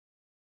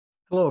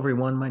Hello,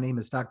 everyone. My name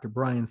is Dr.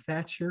 Brian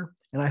Thatcher,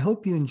 and I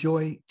hope you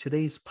enjoy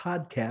today's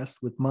podcast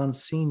with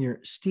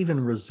Monsignor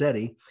Stephen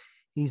Rossetti.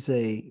 He's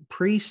a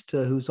priest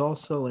who's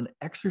also an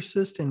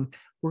exorcist, and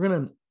we're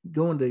going to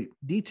go into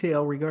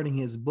detail regarding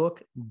his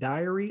book,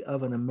 Diary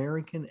of an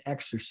American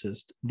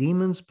Exorcist: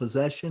 Demons,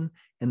 Possession,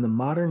 and the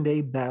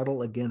Modern-Day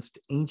Battle Against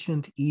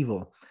Ancient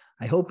Evil.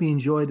 I hope you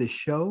enjoy the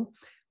show.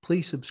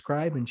 Please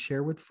subscribe and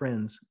share with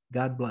friends.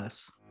 God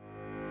bless.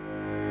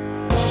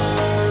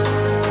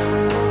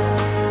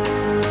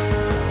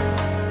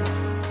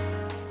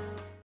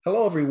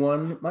 Hello,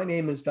 everyone. My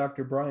name is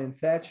Dr. Brian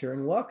Thatcher,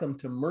 and welcome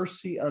to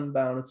Mercy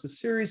Unbound. It's a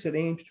series that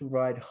aims to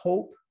provide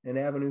hope, an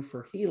avenue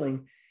for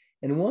healing,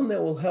 and one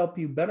that will help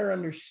you better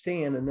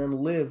understand and then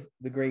live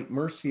the great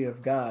mercy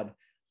of God.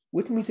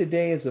 With me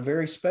today is a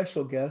very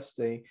special guest,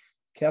 a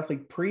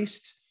Catholic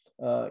priest.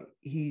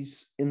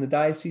 He's in the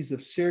Diocese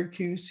of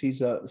Syracuse.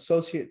 He's an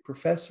associate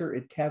professor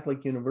at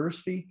Catholic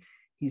University.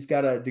 He's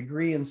got a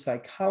degree in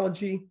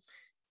psychology.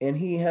 And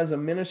he has a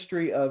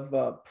ministry of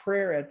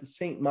prayer at the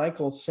St.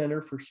 Michael's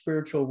Center for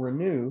Spiritual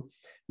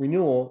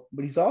Renewal,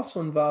 but he's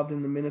also involved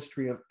in the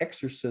ministry of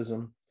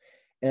exorcism.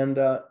 And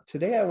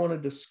today I want to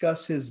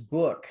discuss his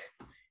book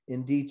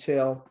in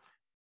detail,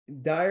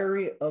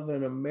 Diary of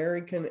an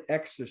American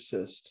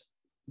Exorcist: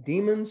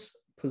 Demons,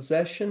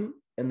 Possession,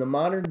 and the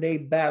Modern-Day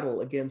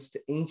Battle Against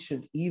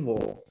Ancient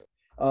Evil.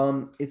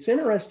 It's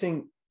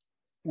interesting.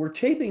 We're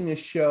taping this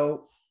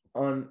show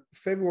on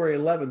February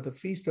 11th, the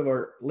Feast of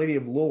Our Lady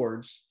of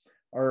Lourdes.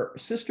 Our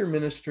sister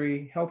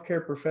ministry,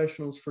 Healthcare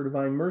Professionals for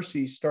Divine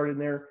Mercy, started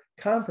their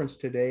conference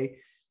today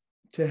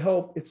to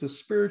help. It's a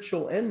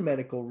spiritual and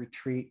medical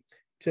retreat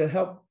to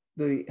help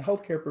the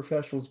healthcare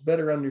professionals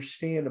better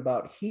understand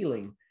about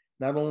healing,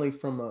 not only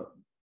from a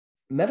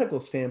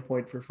medical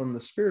standpoint, but from the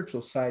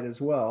spiritual side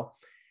as well.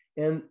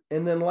 And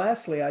then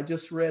lastly, I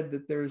just read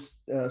that there's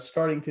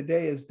starting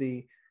today is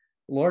the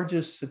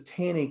largest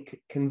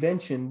satanic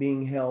convention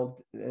being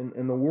held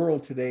in the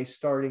world today,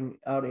 starting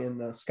out in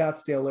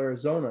Scottsdale,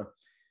 Arizona.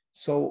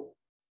 So,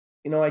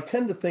 I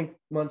tend to think,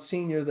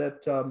 Monsignor,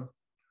 that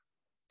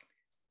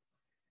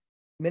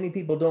many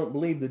people don't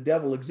believe the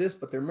devil exists,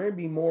 but there may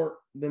be more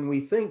than we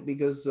think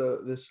because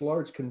this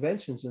large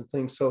conventions and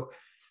things. So,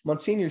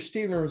 Monsignor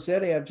Stephen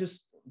Rossetti, I'm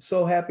just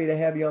so happy to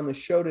have you on the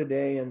show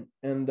today.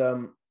 And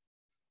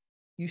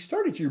you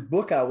started your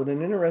book out with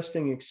an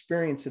interesting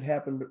experience that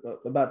happened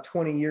about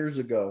 20 years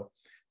ago.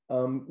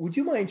 Would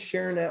you mind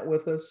sharing that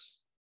with us?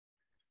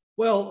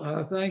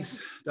 Well, thanks,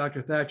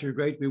 Dr. Thatcher.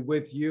 Great to be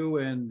with you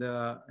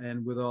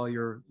and with all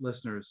your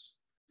listeners.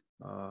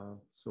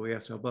 So we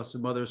ask our Blessed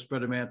Mother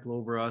spread a mantle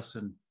over us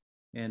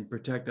and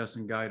protect us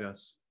and guide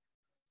us,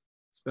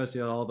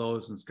 especially all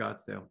those in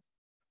Scottsdale.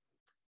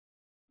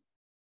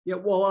 Yeah,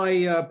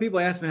 well, people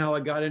ask me how I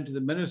got into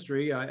the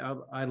ministry.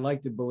 I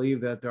like to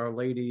believe that Our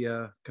Lady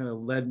kind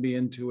of led me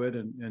into it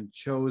and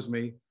chose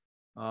me.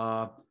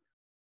 I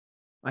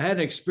had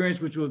an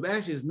experience which was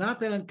actually is not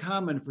that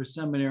uncommon for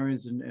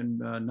seminarians and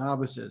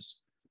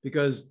novices,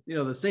 because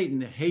the Satan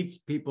hates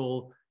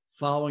people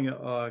following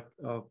a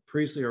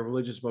priestly or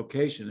religious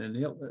vocation, and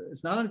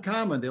it's not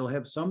uncommon. They'll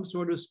have some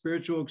sort of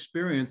spiritual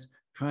experience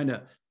trying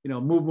to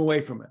move them away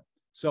from it.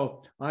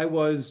 So I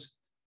was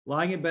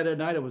lying in bed at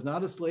night. I was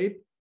not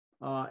asleep.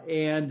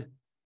 And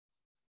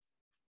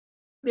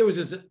there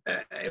was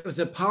it was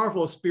a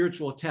powerful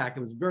spiritual attack.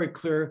 It was very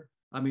clear.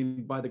 I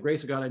mean, by the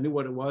grace of God, I knew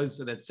what it was,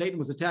 so that Satan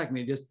was attacking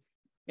me.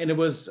 And it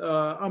was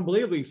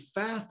unbelievably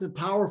fast and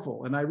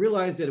powerful. And I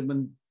realized that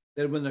when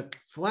it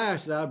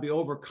flashed, that I would be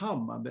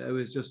overcome. It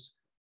was just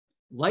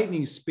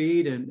lightning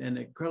speed and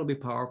incredibly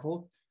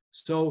powerful.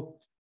 So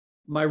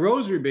my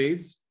rosary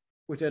beads,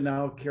 which I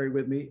now carry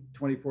with me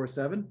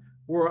 24/7,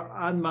 were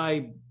on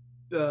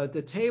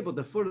the table at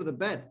the foot of the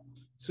bed.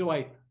 So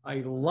I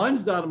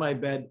lunged out of my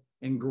bed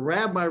and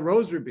grabbed my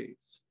rosary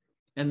beads.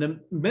 And the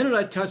minute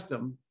I touched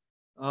them,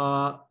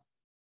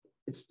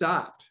 it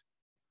stopped.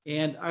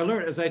 And I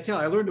learned,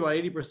 I learned about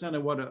 80%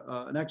 of what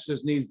an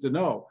exorcist needs to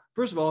know.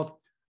 First of all,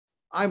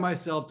 I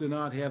myself do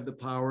not have the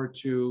power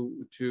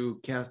to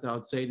cast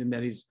out Satan,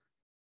 that he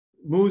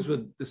moves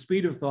with the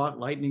speed of thought,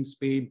 lightning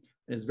speed,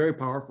 and is very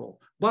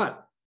powerful.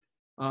 But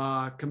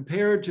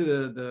compared to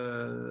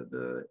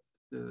the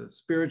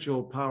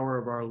spiritual power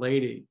of Our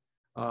Lady,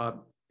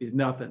 is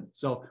nothing.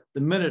 So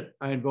the minute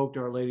I invoked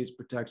Our Lady's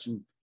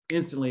protection,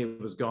 instantly it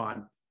was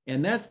gone.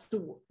 And that's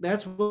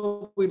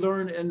what we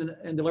learn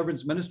in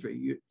deliverance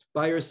ministry.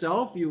 By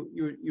yourself,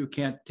 you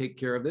can't take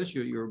care of this.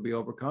 You'll be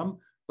overcome.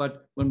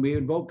 But when we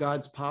invoke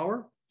God's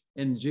power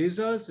in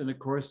Jesus, and of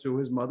course through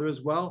His mother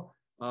as well,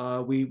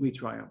 we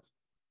triumph.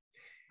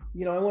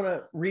 I want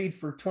to read.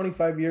 For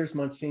 25 years,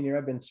 Monsignor,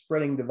 I've been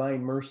spreading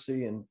divine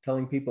mercy and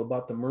telling people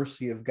about the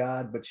mercy of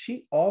God. But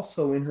she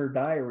also, in her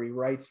diary,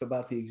 writes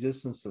about the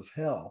existence of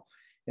hell.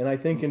 And I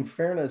think, in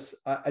fairness,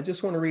 I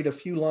just want to read a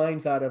few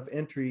lines out of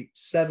entry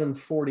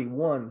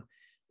 741.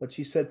 But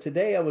she said,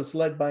 "Today I was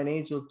led by an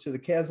angel to the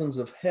chasms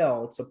of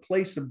hell. It's a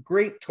place of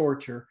great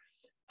torture.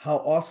 How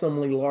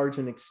awesomely large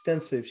and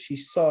extensive." She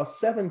saw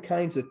 7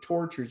 kinds of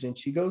tortures, and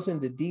she goes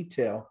into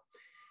detail.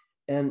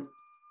 And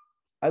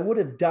I would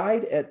have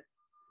died at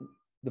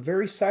the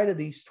very sight of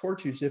these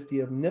tortures if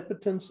the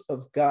omnipotence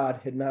of God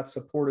had not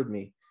supported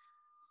me.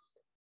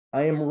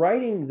 I am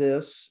writing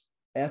this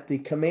at the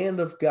command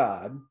of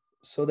God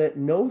so that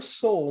no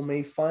soul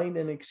may find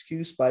an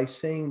excuse by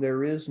saying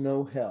there is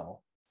no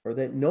hell or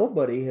that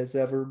nobody has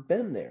ever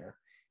been there.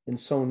 And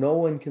so no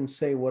one can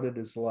say what it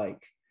is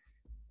like.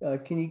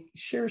 Can you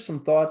share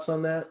some thoughts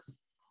on that?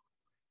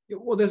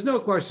 Well, there's no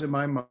question in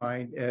my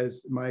mind,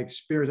 as my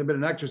experience, I've been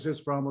an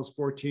exorcist for almost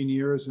 14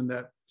 years, and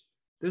that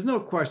there's no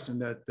question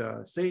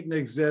that Satan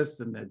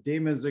exists and that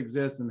demons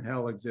exist and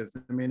hell exists.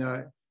 I mean,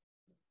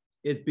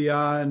 it's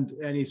beyond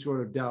any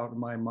sort of doubt in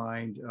my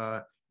mind.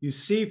 You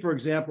see, for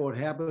example, what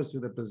happens to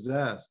the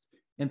possessed,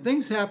 and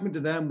things happen to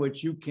them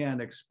which you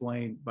can't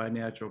explain by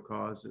natural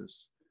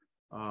causes.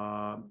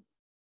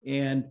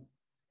 And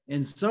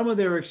some of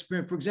their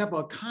experience, for example,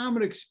 a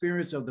common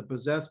experience of the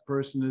possessed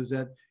person is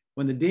that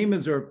when the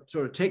demons are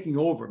sort of taking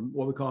over,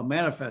 what we call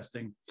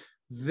manifesting,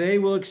 they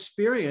will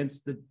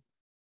experience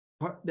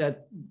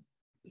that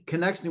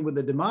connection with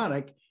the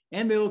demonic,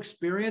 and they'll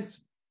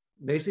experience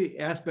basically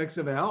aspects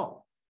of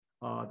hell,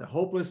 the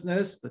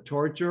hopelessness, the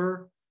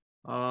torture.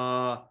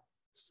 And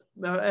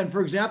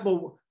for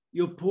example,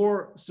 you'll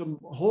pour some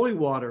holy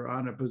water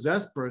on a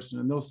possessed person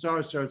and they'll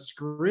start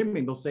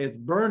screaming. They'll say, it's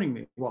burning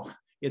me. Well,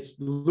 it's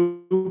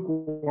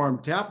lukewarm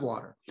tap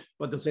water,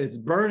 but they'll say it's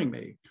burning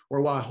me.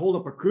 Or while I hold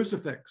up a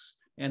crucifix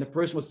and the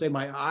person will say,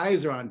 my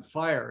eyes are on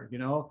fire, you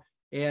know?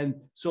 And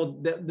so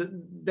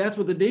that's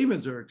what the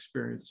demons are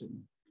experiencing.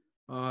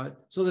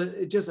 So that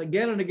it just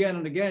again and again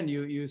and again,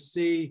 you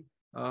see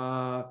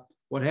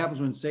what happens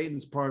when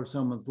Satan's part of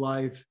someone's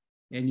life,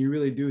 and you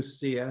really do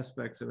see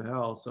aspects of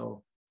hell.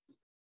 So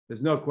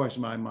there's no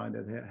question in my mind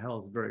that hell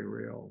is very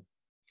real.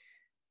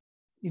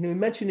 You know, you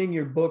mentioned in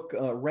your book,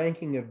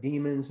 Ranking of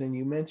Demons, and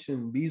you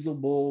mentioned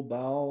Beelzebul,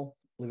 Baal,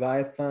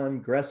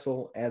 Leviathan,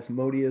 Gressel,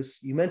 Asmodeus.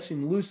 You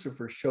mentioned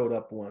Lucifer showed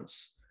up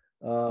once.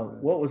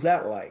 What was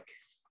that like?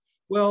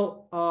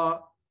 Well,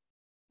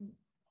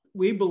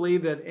 we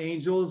believe that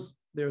angels,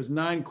 there's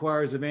 9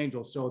 choirs of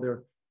angels.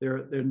 So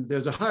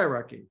there's a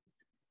hierarchy.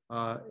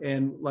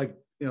 And like,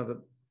 you know,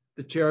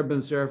 the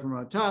cherubim, seraphim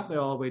on top, they're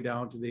all the way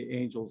down to the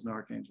angels and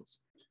archangels.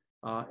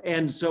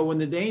 And so when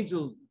the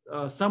angels,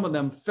 some of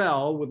them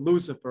fell with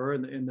Lucifer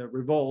in the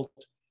revolt,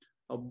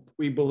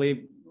 we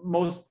believe,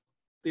 most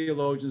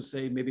theologians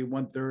say maybe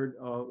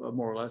 1/3,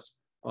 more or less,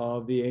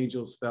 of the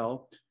angels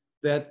fell,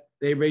 that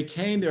they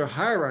retain their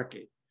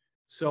hierarchy.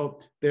 So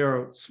there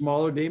are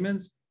smaller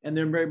demons and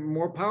they're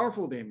more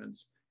powerful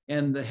demons.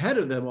 And the head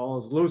of them all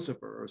is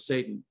Lucifer, or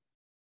Satan.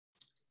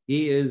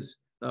 He is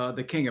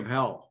the king of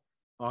hell.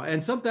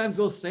 And sometimes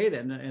they'll say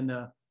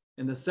that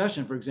in the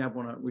session, for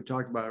example, when we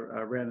talked about,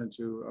 I ran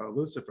into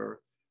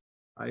Lucifer.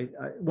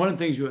 One of the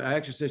things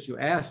exorcists,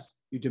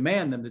 you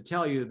demand them to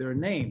tell you their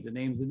names, the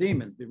names of the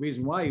demons. The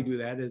reason why you do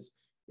that is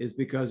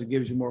because it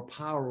gives you more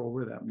power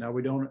over them. Now,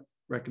 we don't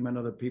recommend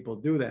other people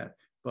do that,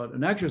 but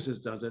an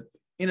exorcist does it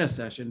in a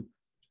session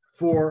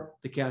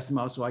to cast them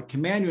out. So I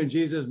command you in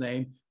Jesus'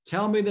 name,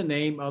 tell me the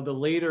name of the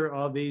leader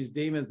of these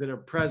demons that are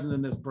present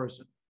in this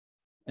person.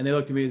 And they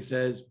look to me and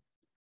says,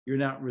 you're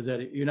not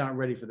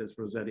ready for this,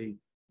 Rossetti.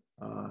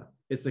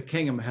 It's the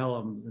king of hell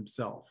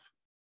himself.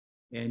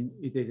 And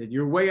they said,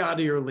 you're way out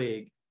of your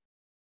league.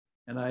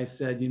 And I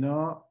said, you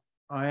know,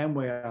 I am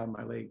way out of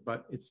my league,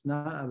 but it's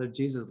not out of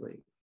Jesus'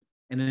 league.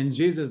 And in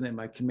Jesus' name,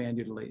 I command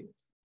you to leave.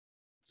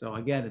 So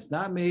again, it's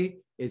not me,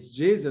 it's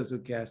Jesus who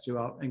cast you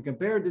out. And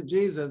compared to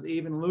Jesus,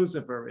 even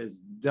Lucifer is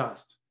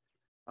dust.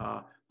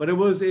 But it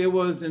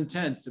was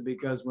intense,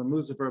 because when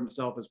Lucifer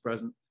himself is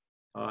present,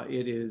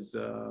 it is,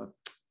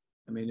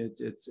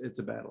 it's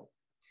a battle.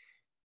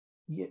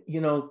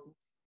 You know,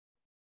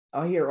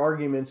 I hear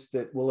arguments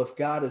that, well, if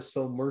God is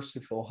so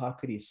merciful, how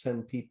could he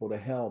send people to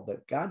hell?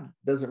 But God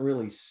doesn't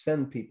really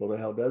send people to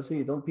hell, does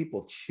he? Don't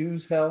people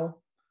choose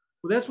hell?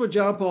 Well, that's what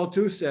John Paul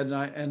II said,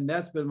 and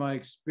that's been my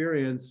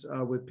experience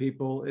with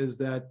people, is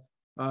that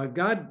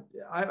God,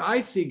 I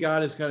see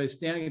God as kind of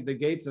standing at the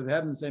gates of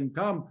heaven saying,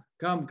 come,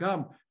 come,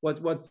 come.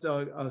 What's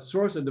a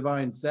source of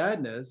divine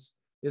sadness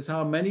is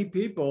how many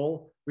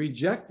people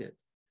reject it.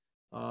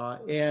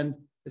 And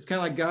it's kind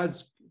of like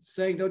God's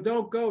saying, no,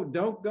 don't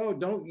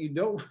go, you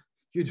don't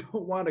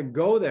want to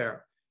go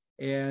there.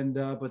 And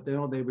but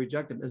they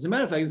reject it. As a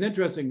matter of fact, it's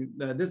interesting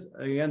that this,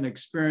 again,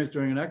 experience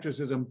during an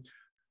exorcism,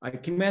 I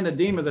command the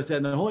demons, I said,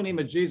 in the holy name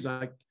of Jesus,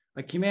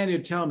 I command you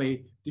to tell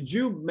me, did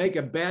you make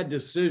a bad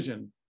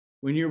decision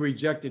when you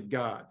rejected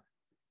God?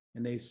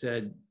 And they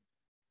said,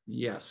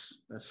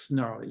 yes. A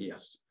snarly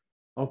yes.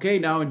 Okay,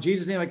 now in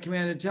Jesus' name, I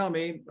command you to tell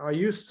me, are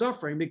you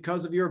suffering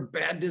because of your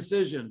bad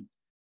decision?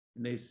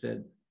 And they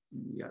said,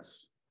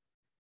 yes.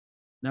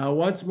 Now,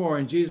 once more,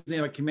 in Jesus'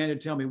 name, I command you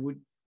to tell me,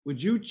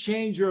 would you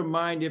change your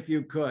mind if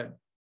you could?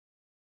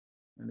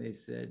 And they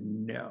said,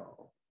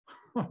 no.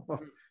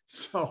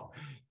 So,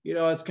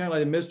 it's kind of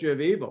like the mystery of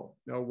evil,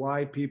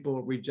 why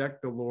people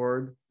reject the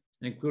Lord,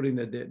 including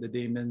the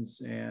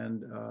demons,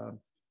 and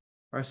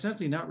are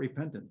essentially not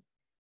repentant.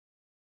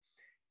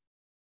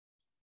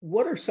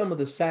 what are some of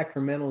the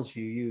sacramentals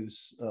you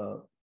use,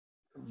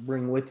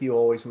 bring with you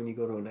always when you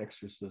go to an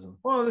exorcism?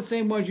 Well, the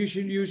same ones you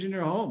should use in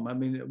your home. I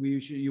mean,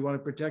 you want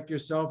to protect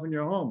yourself in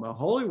your home.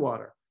 Holy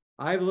water.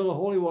 I have a little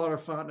holy water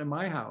fountain in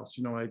my house.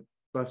 You know, I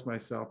bless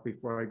myself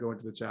before I go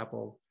into the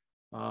chapel.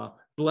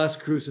 Bless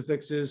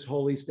crucifixes,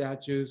 holy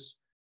statues.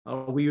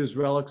 We use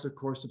relics, of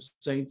course, of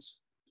saints.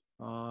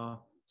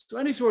 So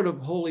any sort of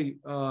holy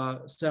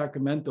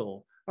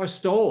sacramental, or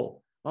stole.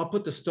 I'll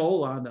put the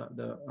stole on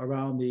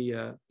around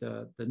the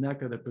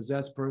neck of the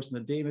possessed person.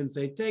 The demons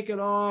say, "Take it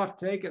off,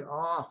 take it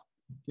off."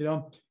 You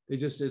know,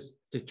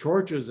 it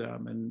tortures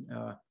them. And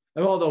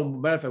although,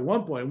 matter of fact,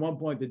 at one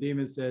point, the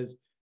demon says,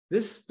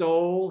 "This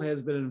stole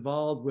has been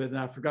involved with," and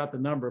I forgot the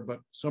number,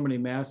 but so many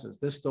masses.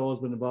 This stole has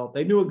been involved.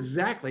 They knew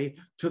exactly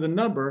to the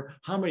number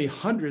how many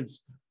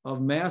hundreds of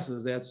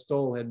masses that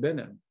stole had been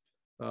in.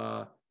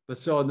 But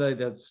so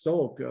that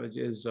stole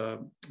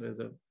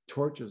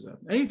tortures them.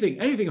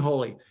 Anything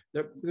holy.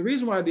 The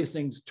reason why these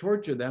things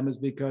torture them is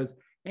because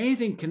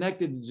anything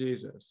connected to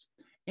Jesus,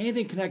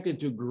 anything connected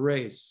to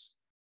grace,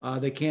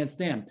 they can't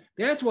stand.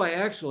 That's why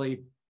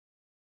actually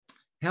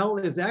hell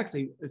is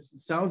actually, it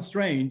sounds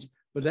strange,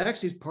 but it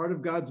actually is part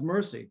of God's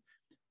mercy.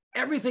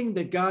 Everything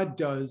that God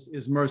does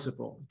is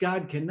merciful.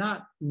 God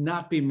cannot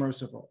not be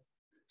merciful.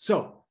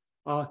 So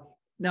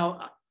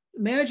now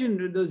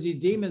imagine those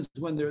demons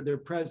when they're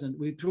present.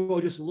 We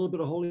throw just a little bit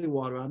of holy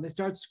water on. They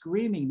start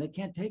screaming. They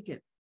can't take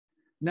it.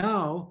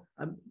 Now,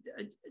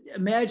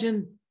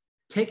 imagine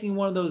taking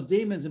one of those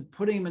demons and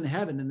putting him in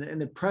heaven in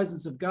the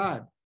presence of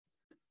God.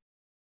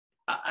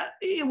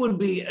 It would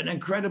be an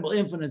incredible,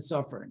 infinite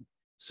suffering.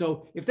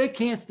 So if they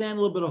can't stand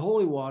a little bit of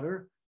holy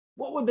water,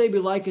 what would they be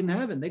like in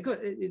heaven?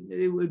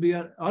 It would be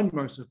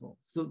unmerciful.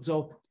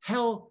 So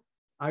hell,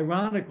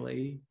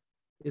 ironically,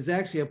 is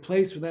actually a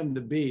place for them to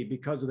be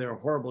because of their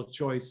horrible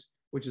choice,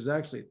 which is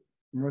actually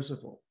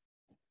merciful.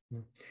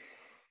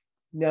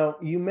 Now,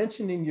 you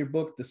mentioned in your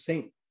book the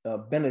Saint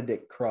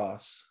Benedict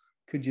cross.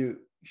 Could you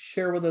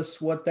share with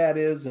us what that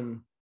is and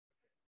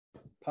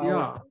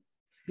power?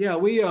 Yeah.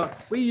 We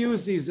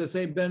use these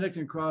Saint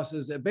Benedictine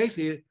crosses.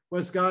 Basically, what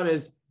it's got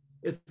is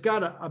it's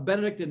got a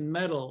Benedictine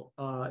medal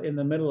in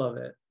the middle of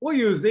it. We'll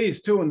use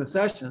these too in the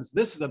sessions.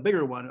 This is a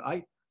bigger one.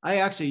 I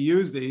actually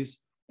use these.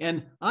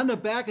 And on the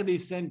back of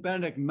these St.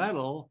 Benedict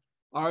medal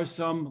are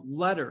some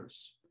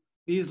letters.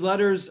 These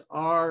letters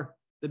are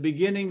the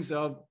beginnings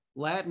of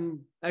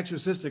Latin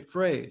exorcistic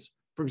phrase.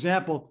 For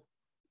example,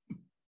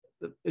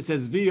 it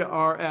says via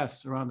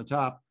RS around the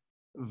top.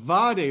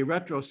 Vade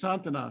retro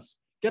Satanas.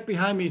 Get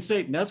behind me,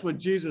 Satan. That's what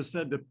Jesus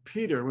said to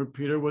Peter when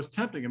Peter was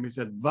tempting him. He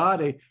said,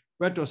 Vade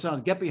retro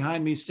Satanas. Get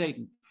behind me,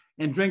 Satan,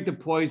 and drink the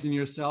poison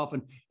yourself.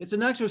 And it's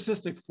an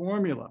exorcistic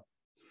formula.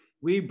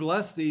 We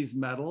bless these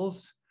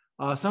medals.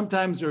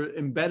 Sometimes they're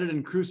embedded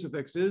in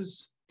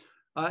crucifixes,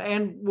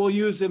 and we'll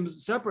use them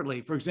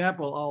separately. For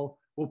example,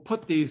 we'll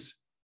put these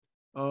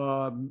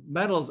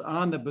medals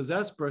on the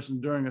possessed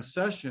person during a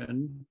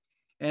session,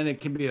 and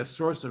it can be a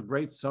source of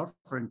great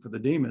suffering for the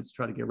demons to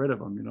try to get rid of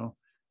them, you know.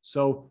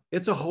 So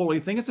it's a holy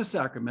thing. It's a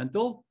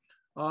sacramental,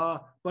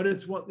 but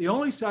it's the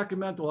only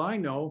sacramental I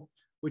know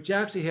which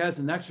actually has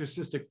an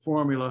exorcistic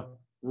formula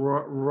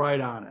right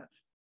on it.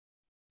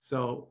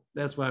 So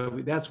that's why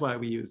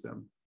we use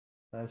them.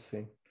 I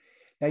see.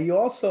 Now, you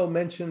also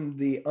mentioned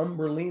the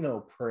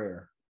Umbrellino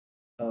prayer.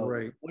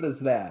 Right. What is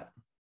that?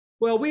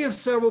 Well, we have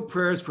several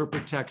prayers for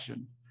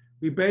protection.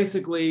 We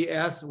basically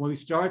ask, when we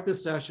start the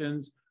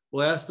sessions,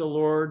 we'll ask the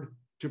Lord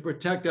to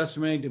protect us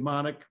from any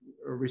demonic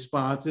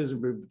responses,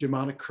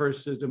 demonic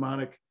curses,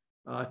 demonic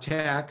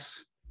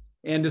attacks,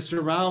 and to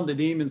surround the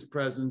demons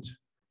present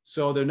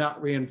so they're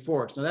not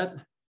reinforced. Now, that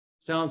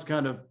sounds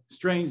kind of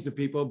strange to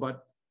people,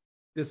 but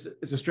this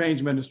is a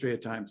strange ministry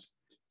at times.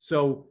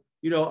 So,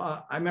 you know,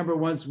 I remember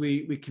once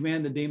we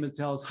command the demons,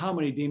 tell us how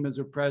many demons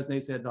are present. They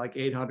said like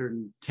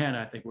 810,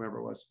 I think, wherever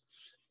it was.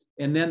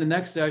 And then the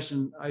next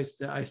session, I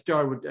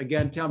started with,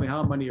 again, tell me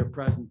how many are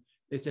present.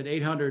 They said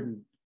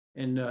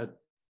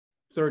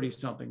 830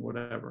 something,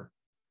 whatever.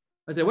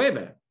 I said, wait a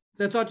minute.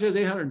 So I thought it was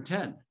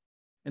 810.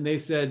 And they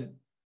said,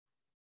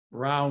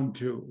 round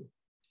two.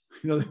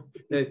 You know,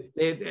 they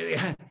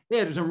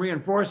had some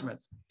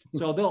reinforcements.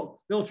 So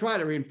they'll try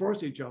to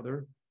reinforce each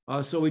other.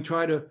 So we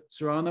try to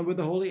surround them with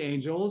the holy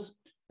angels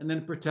and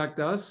then protect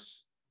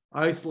us,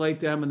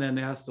 isolate them, and then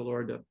ask the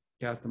Lord to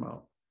cast them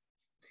out.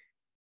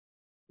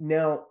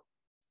 Now,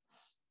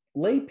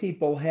 lay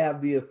people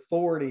have the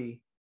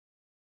authority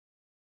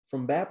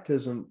from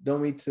baptism,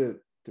 don't we, to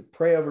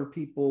pray over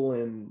people,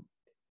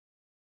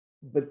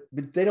 but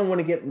they don't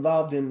want to get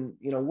involved in,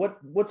 you know,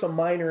 what's a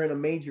minor and a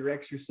major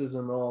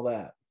exorcism and all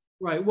that.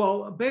 Right.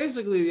 Well,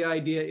 basically the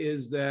idea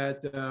is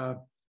that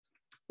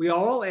we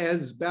all,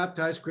 as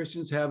baptized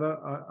Christians, have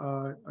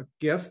a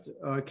gift,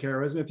 a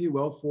charism, if you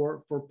will,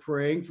 for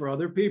praying for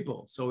other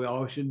people. So we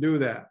all should do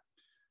that.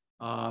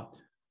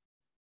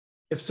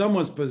 If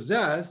someone's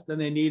possessed, then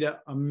they need a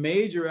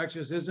major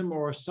exorcism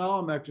or a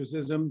solemn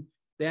exorcism.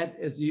 That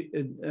is,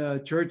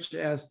 the church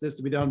asks this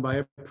to be done by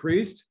a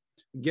priest,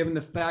 given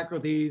the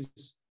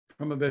faculties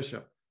from a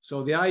bishop.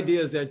 So the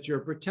idea is that you're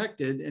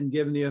protected and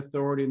given the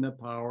authority and the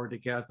power to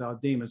cast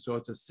out demons. So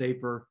it's a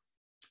safer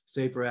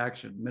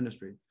action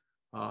ministry.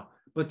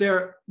 But there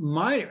are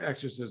minor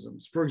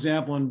exorcisms. For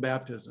example, in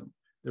baptism,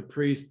 the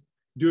priest,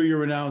 do you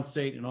renounce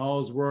Satan and all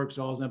his works,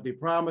 all his empty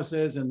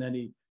promises, and then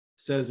he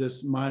says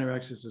this minor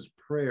exorcist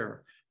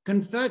prayer.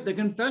 The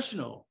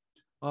confessional,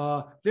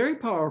 very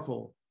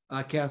powerful,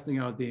 casting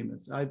out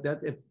demons.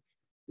 If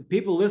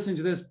people listening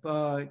to this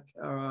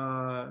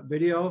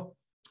video,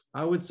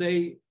 I would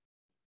say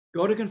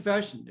go to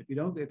confession.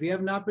 If you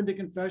have not been to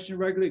confession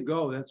regularly,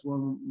 go. That's one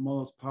of the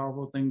most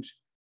powerful things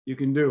you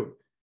can do.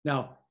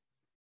 Now,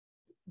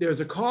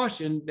 there's a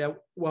caution that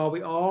while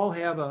we all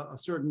have a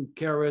certain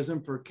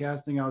charism for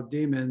casting out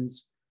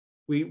demons,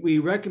 we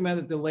recommend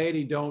that the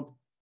laity don't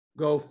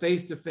go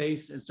face to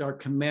face and start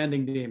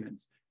commanding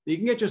demons. You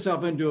can get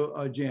yourself into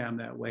a jam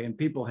that way, and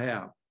people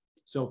have.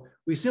 So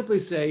we simply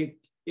say,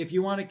 if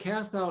you want to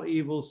cast out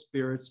evil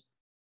spirits,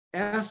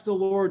 ask the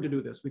Lord to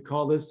do this. We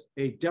call this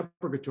a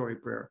deprecatory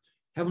prayer.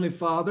 Heavenly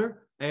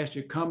Father, I ask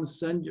you to come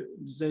send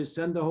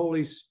the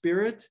Holy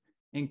Spirit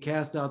and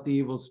cast out the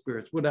evil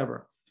spirits,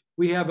 whatever.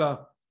 We have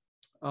a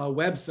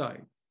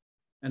website,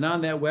 and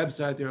on that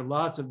website, there are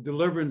lots of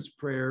deliverance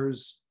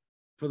prayers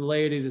for the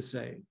laity to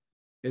say.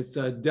 It's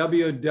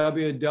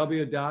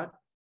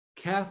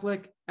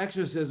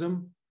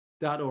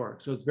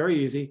www.catholicexorcism.org. So it's very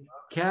easy,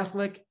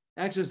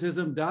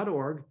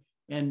 catholicexorcism.org,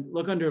 and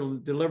look under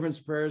deliverance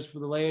prayers for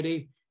the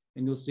laity,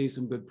 and you'll see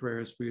some good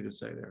prayers for you to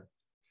say there.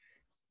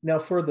 Now,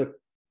 for the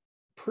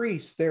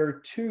priests, there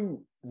are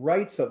two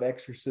rites of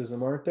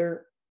exorcism, aren't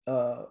there?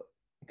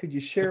 Could you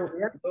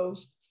share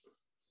those?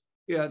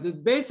 Yeah,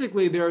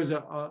 basically there's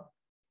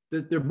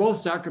they're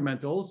both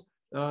sacramentals.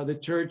 The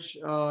church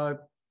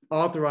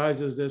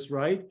authorizes this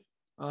rite.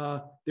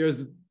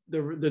 There's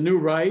the new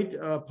rite,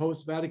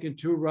 post-Vatican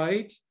II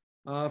rite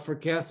for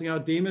casting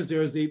out demons.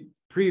 There's the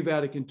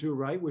pre-Vatican II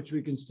rite, which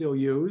we can still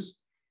use.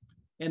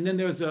 And then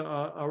there's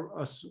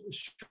a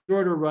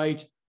shorter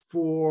rite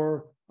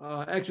for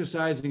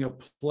exorcising a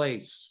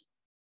place,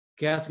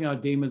 casting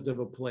out demons of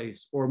a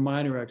place, or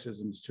minor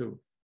exorcisms too.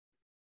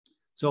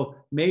 So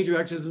major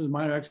exorcisms,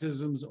 minor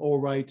exorcisms,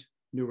 old rite,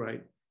 new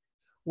rite.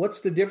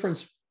 What's the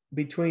difference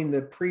between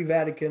the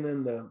pre-Vatican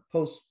and the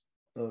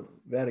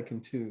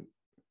post-Vatican II?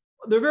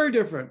 They're very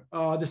different.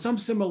 There's some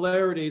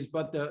similarities,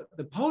 but the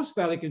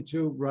post-Vatican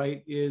II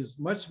rite is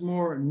much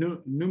more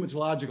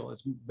pneumatological.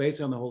 It's based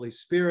on the Holy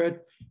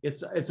Spirit.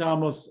 It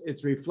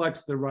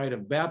reflects the rite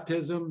of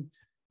baptism.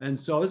 And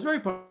so it's very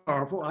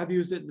powerful. I've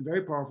used it in a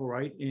very powerful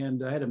rite,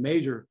 and I had a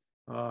major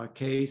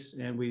case,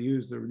 and we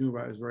used the new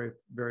rite. It was very,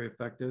 very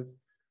effective.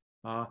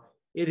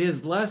 It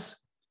is less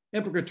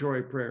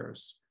imprecatory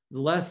prayers,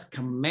 less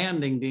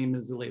commanding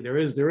demons to leave. There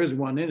is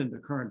one in the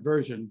current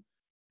version,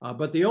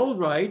 but the old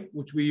rite,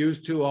 which we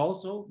use too,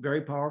 also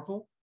very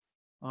powerful.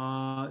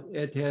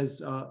 It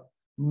has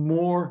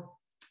more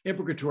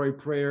imprecatory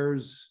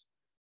prayers,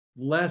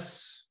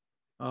 less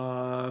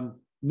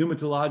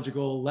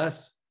pneumatological,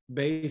 less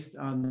based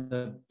on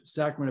the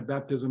sacrament of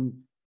baptism,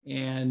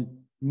 and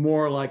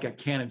more like a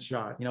cannon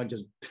shot.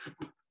 Just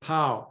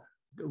pow,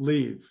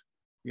 leave.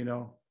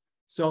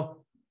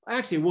 So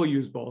actually, we'll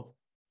use both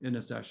in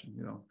a session,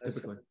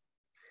 typically.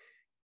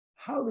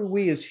 How do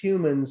we as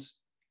humans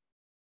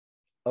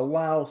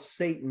allow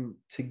Satan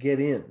to get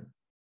in?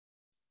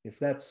 If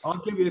that's, I'll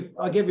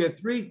give you a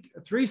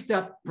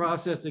three-step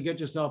process to get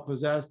yourself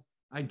possessed.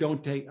 I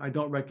don't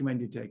recommend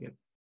you take it.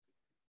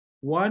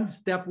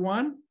 Step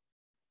one,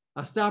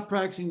 stop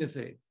practicing the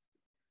faith.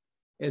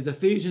 As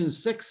Ephesians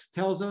 6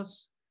 tells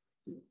us,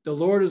 the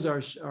Lord is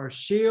our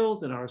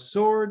shield and our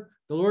sword.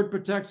 The Lord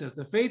protects us.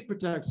 The faith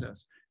protects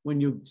us.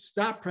 When you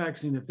stop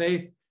practicing the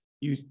faith,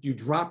 you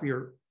drop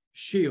your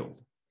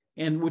shield.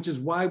 And which is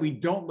why we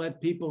don't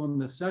let people in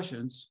the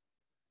sessions,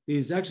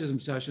 these exorcism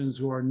sessions,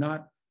 who are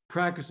not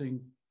practicing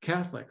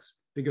Catholics,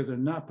 because they're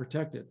not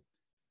protected.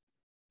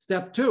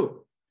 Step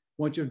two,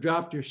 once you've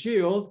dropped your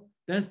shield,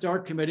 then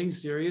start committing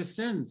serious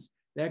sins.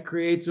 That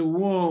creates a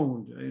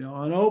wound,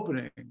 an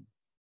opening.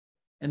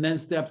 And then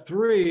step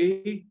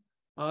three,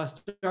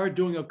 start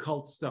doing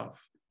occult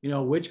stuff.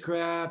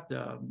 Witchcraft,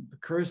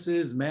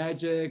 curses,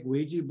 magic,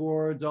 Ouija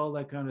boards, all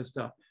that kind of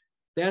stuff.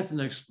 That's an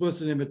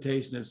explicit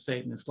invitation of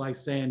Satan. It's like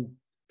saying,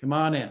 come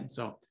on in.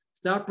 So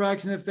stop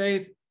practicing the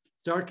faith,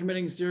 start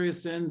committing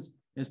serious sins,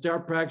 and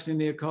start practicing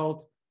the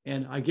occult.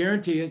 And I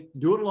guarantee you,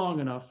 do it long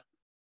enough,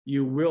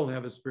 you will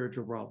have a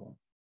spiritual problem.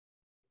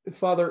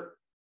 Father,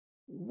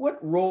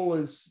 what role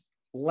is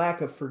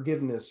lack of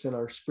forgiveness in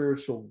our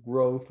spiritual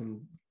growth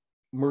and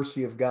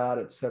mercy of God,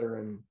 et cetera,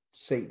 and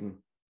Satan?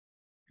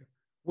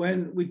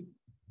 When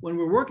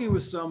we're working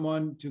with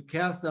someone to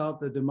cast out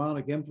the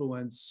demonic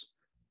influence,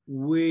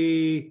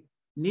 we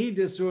need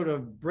to sort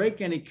of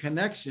break any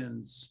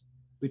connections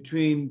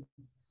between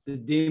the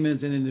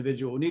demons and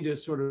individual. We need to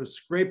sort of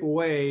scrape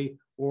away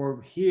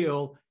or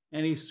heal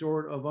any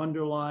sort of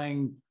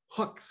underlying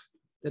hooks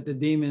that the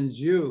demons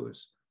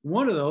use.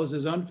 One of those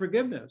is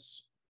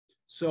unforgiveness.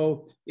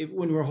 So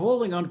when we're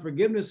holding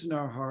unforgiveness in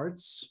our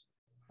hearts,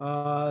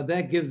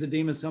 that gives the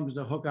demon something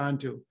to hook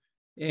onto.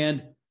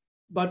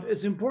 But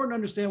it's important to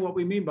understand what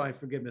we mean by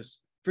forgiveness.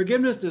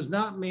 Forgiveness does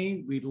not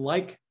mean we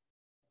like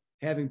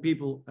having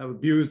people have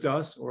abused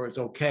us or it's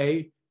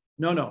okay.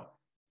 No.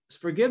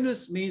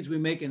 Forgiveness means we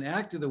make an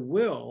act of the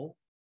will.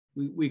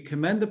 We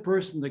commend the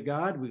person to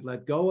God. We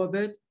let go of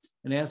it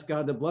and ask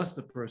God to bless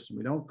the person.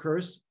 We don't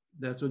curse.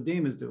 That's what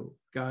demons do.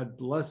 God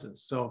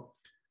blesses. So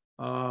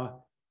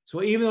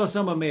even though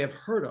someone may have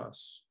hurt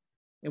us,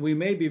 and we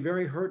may be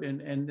very hurt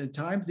and at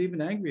times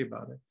even angry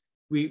about it,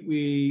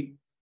 we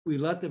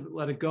let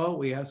it go.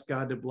 We ask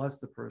God to bless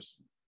the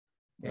person.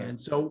 Right. And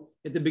so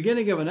at the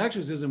beginning of an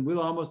exorcism,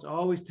 we'll almost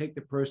always take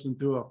the person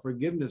through a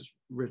forgiveness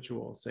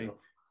ritual. Say,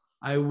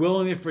 I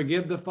willingly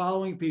forgive the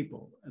following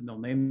people, and they'll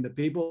name the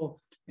people.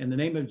 In the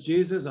name of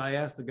Jesus, I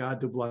ask the God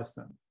to bless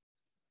them.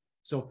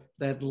 So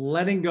that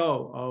letting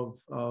go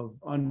of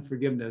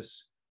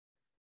unforgiveness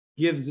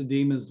gives the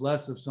demons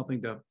less of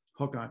something to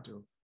hook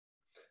onto.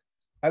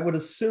 I would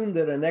assume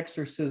that an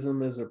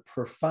exorcism is a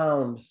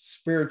profound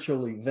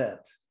spiritual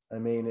event. I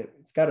mean,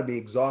 it's got to be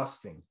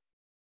exhausting.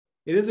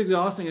 It is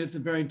exhausting, and it's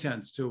very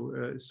intense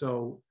too.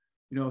 So,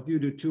 if you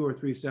do 2 or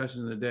 3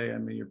 sessions in a day, I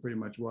mean, you're pretty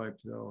much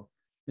wiped. So,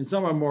 and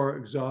some are more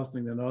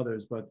exhausting than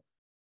others, but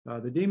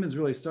the demons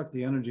really suck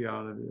the energy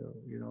out of you.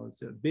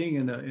 It's being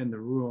in the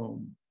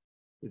room.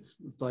 It's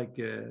like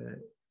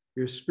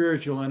your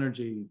spiritual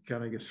energy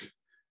kind of just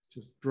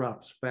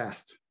drops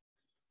fast.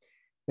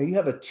 Now you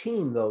have a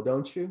team, though,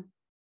 don't you?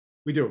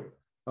 We do.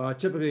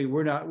 Typically,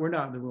 we're not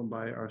in the room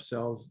by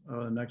ourselves.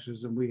 In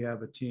exorcism, we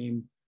have a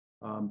team.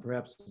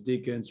 Perhaps a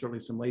deacon,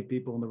 certainly some lay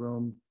people in the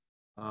room,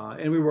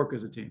 and we work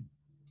as a team.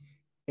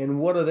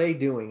 And what are they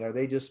doing? Are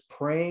they just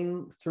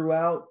praying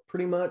throughout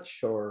pretty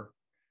much, or?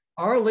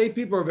 Our lay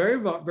people are very,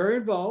 very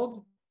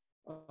involved.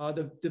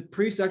 The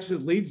priest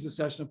actually leads the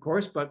session, of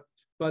course, but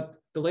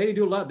the lay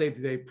do a lot.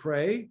 They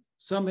pray.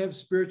 Some have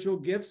spiritual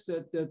gifts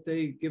that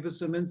they give us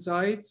some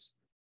insights.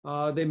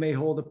 They may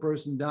hold the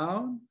person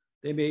down.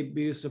 They may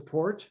be a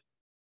support.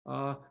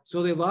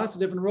 So they have lots of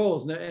different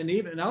roles, and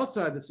even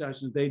outside the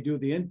sessions, they do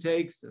the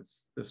intakes,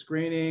 the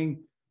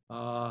screening,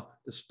 the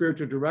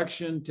spiritual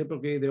direction.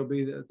 Typically, they'll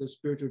be the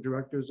spiritual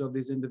directors of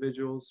these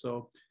individuals.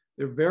 So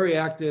they're very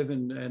active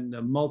and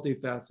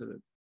multifaceted.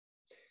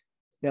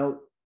 Now,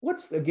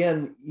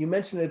 again, you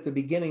mentioned it at the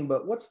beginning,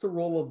 but what's the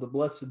role of the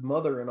Blessed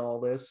Mother in all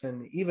this?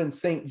 And even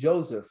Saint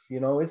Joseph,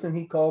 isn't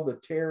he called the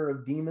terror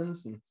of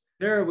demons? And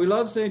we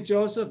love Saint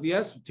Joseph.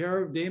 Yes,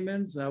 terror of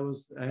demons.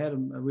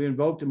 We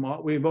invoke him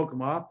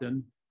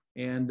often,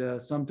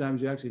 and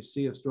sometimes you actually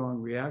see a strong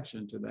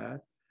reaction to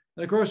that.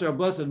 And of course, our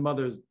Blessed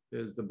Mother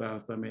is the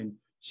best. I mean,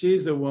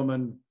 she's the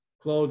woman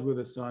clothed with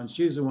the sun.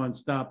 She's the one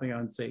stomping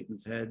on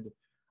Satan's head.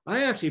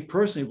 I actually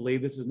personally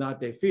believe, this is not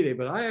de fide,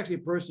 but I actually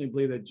personally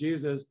believe that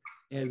Jesus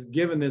has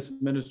given this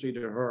ministry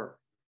to her.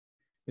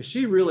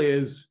 She really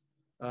is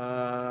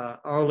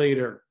our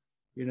leader,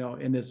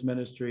 in this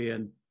ministry.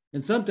 And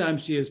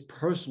sometimes she has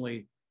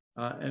personally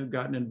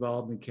gotten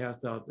involved and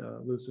cast out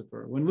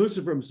Lucifer. When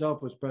Lucifer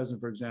himself was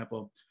present, for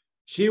example,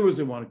 she was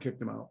the one who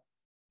kicked him out.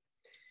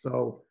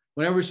 So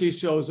whenever she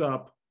shows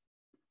up,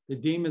 the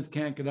demons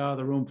can't get out of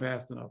the room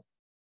fast enough.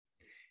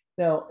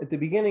 Now, at the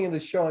beginning of the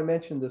show, I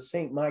mentioned the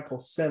St. Michael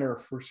Center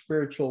for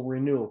Spiritual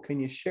Renewal. Can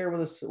you share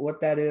with us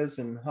what that is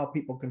and how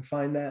people can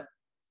find that?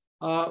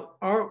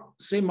 Our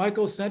St.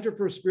 Michael Center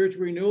for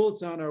Spiritual Renewal,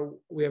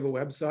 we have a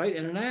website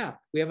and an app.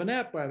 We have an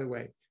app, by the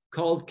way,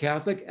 called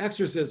Catholic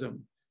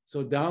Exorcism.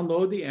 So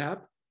download the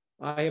app.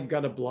 I have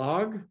got a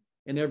blog,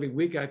 and every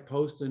week I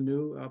post a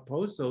new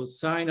post. So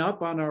sign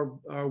up on our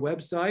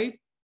website,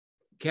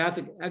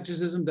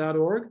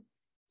 catholicexorcism.org.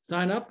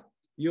 Sign up.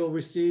 You'll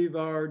receive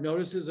our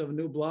notices of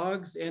new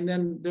blogs. And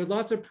then there are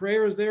lots of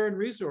prayers there and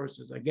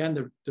resources. Again,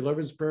 the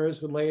deliverance prayers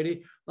for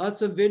laity,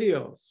 lots of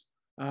videos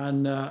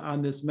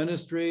on this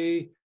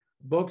ministry,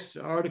 books,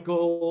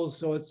 articles.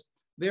 So it's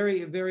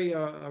very, very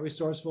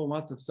resourceful,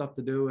 lots of stuff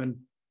to do.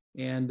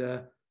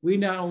 And we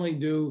not only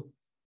do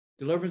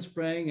deliverance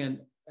praying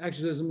and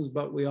exorcisms,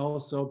 but we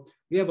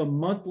have a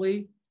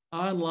monthly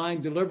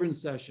online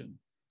deliverance session.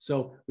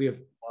 So we have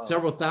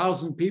several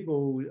thousand people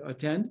who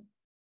attend,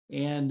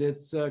 and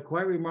it's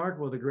quite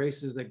remarkable, the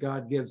graces that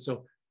God gives.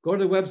 So go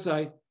to the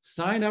website,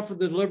 sign up for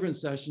the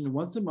deliverance session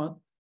once a month,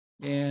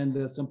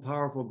 and some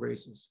powerful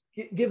graces.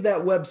 Give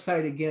that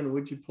website again,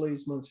 would you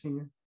please,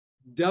 Monsignor?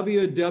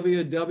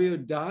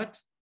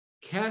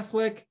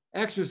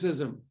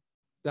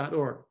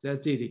 www.catholicexorcism.org.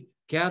 That's easy.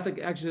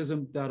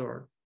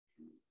 catholicexorcism.org.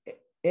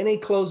 Any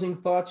closing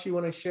thoughts you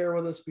want to share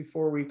with us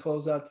before we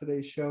close out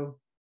today's show?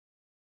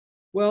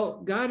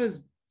 Well, God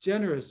is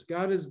generous.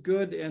 God is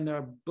good, and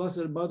our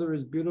Blessed Mother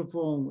is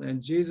beautiful,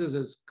 and Jesus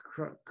has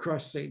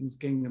crushed Satan's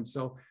kingdom.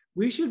 So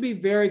we should be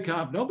very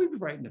confident. Don't be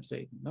frightened of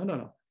Satan.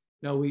 No.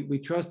 We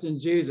trust in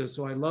Jesus.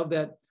 So I love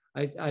that.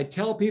 I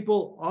tell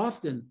people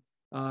often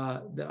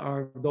that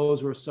are those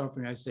who are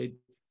suffering, I say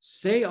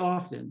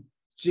often,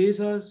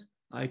 Jesus,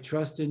 I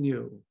trust in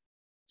you.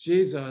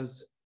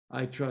 Jesus,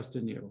 I trust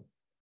in you.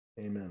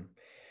 Amen.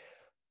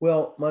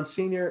 Well,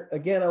 Monsignor,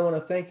 again, I want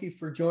to thank you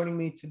for joining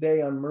me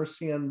today on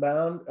Mercy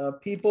Unbound.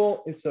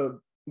 People, it's a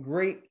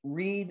great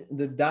read,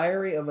 The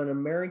Diary of an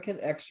American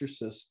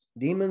Exorcist,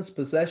 Demons,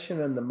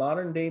 Possession, and the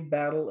Modern Day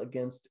Battle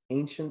Against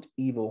Ancient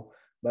Evil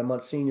by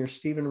Monsignor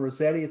Stephen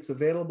Rossetti. It's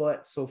available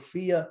at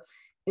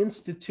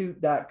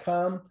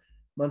sophiainstitute.com.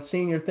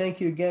 Monsignor, thank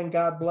you again.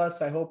 God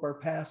bless. I hope our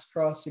paths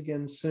cross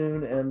again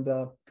soon, and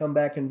come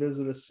back and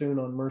visit us soon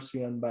on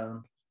Mercy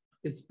Unbound.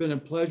 It's been a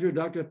pleasure,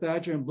 Dr.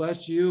 Thatcher, and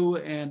bless you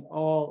and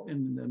all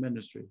in the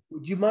ministry.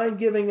 Would you mind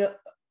giving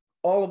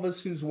all of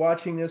us who's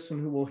watching this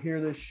and who will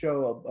hear this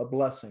show a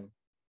blessing?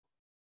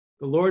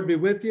 The Lord be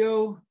with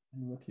you.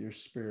 And with your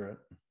spirit.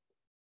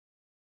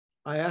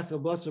 I ask the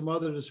Blessed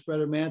Mother to spread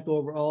her mantle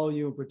over all of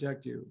you and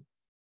protect you.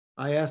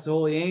 I ask the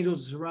holy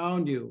angels to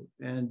surround you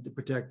and to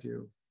protect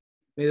you.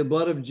 May the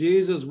blood of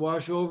Jesus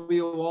wash over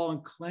you all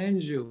and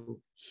cleanse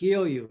you,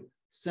 heal you,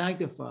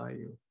 sanctify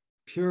you,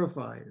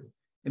 purify you.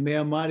 And may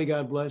Almighty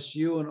God bless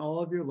you and all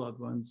of your loved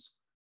ones,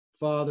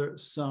 Father,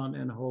 Son,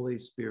 and Holy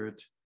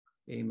Spirit.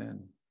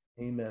 Amen.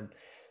 Amen.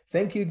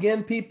 Thank you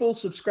again, people.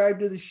 Subscribe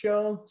to the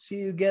show.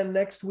 See you again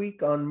next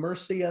week on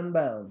Mercy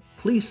Unbound.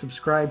 Please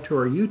subscribe to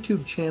our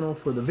YouTube channel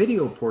for the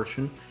video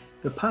portion.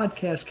 The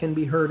podcast can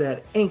be heard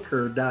at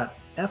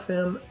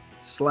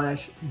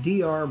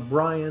anchor.fm/Dr.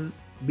 Brian,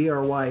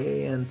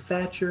 Bryan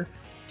Thatcher,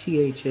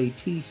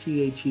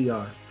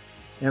 Thatcher,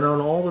 and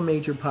on all the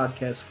major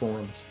podcast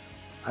forums.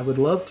 I would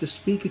love to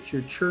speak at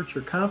your church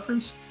or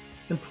conference,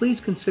 and please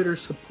consider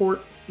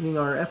supporting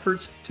our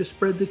efforts to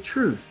spread the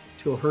truth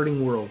to a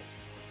hurting world.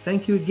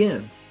 Thank you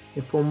again.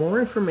 And for more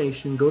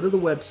information, go to the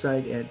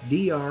website at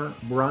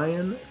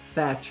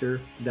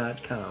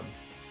drbryanThatcher.com.